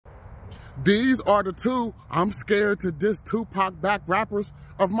These are the two I'm scared to diss Tupac back rappers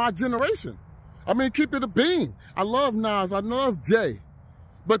of my generation. I mean, keep it a bean. I love Nas, I love Jay.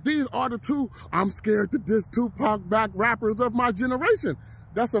 But these are the two I'm scared to diss Tupac back rappers of my generation.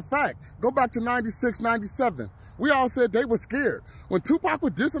 That's a fact. Go back to 96, 97. We all said they were scared. When Tupac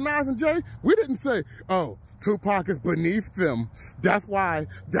was dissing Nas and Jay, we didn't say, oh, Tupac is beneath them. That's why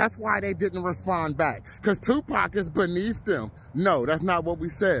they didn't respond back. Because Tupac is beneath them. No, that's not what we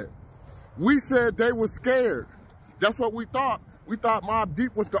said. We said they were scared. That's what we thought. We thought Mobb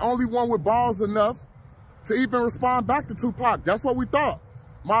Deep was the only one with balls enough to even respond back to Tupac. That's what we thought.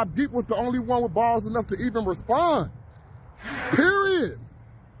 Mobb Deep was the only one with balls enough to even respond. Period.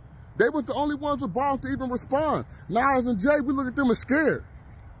 They were the only ones with balls to even respond. Nas and Jay, we look at them as scared.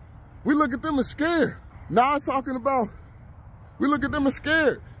 We look at them as scared. Nas talking about, we look at them as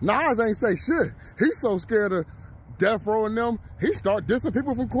scared. Nas ain't say shit. He's so scared of Death Row and them, he start dissing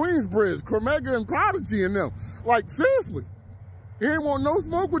people from Queensbridge, Cormega and Prodigy and them. Like, seriously. He ain't want no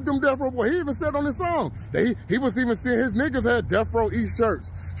smoke with them Death Row boys. He even said on his song that he was even seeing his niggas had Death Row East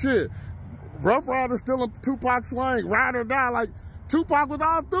shirts. Shit. Rough Rider still in Tupac slang, ride or die. Like, Tupac was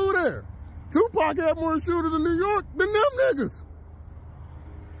all through there. Tupac had more shooters in New York than them niggas.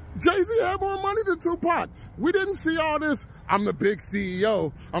 Jay-Z had more money than Tupac. We didn't see all this, I'm the big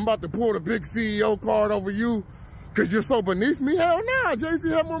CEO. I'm about to pull the big CEO card over you because you're so beneath me. Hell nah, Jay-Z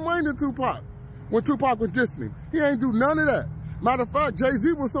had more money than Tupac when Tupac was dissing him. He ain't do none of that. Matter of fact,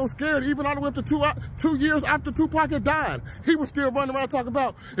 Jay-Z was so scared, even all the way up to 2 years after Tupac had died, he was still running around talking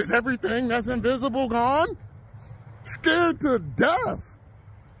about, is everything that's invisible gone? Scared to death.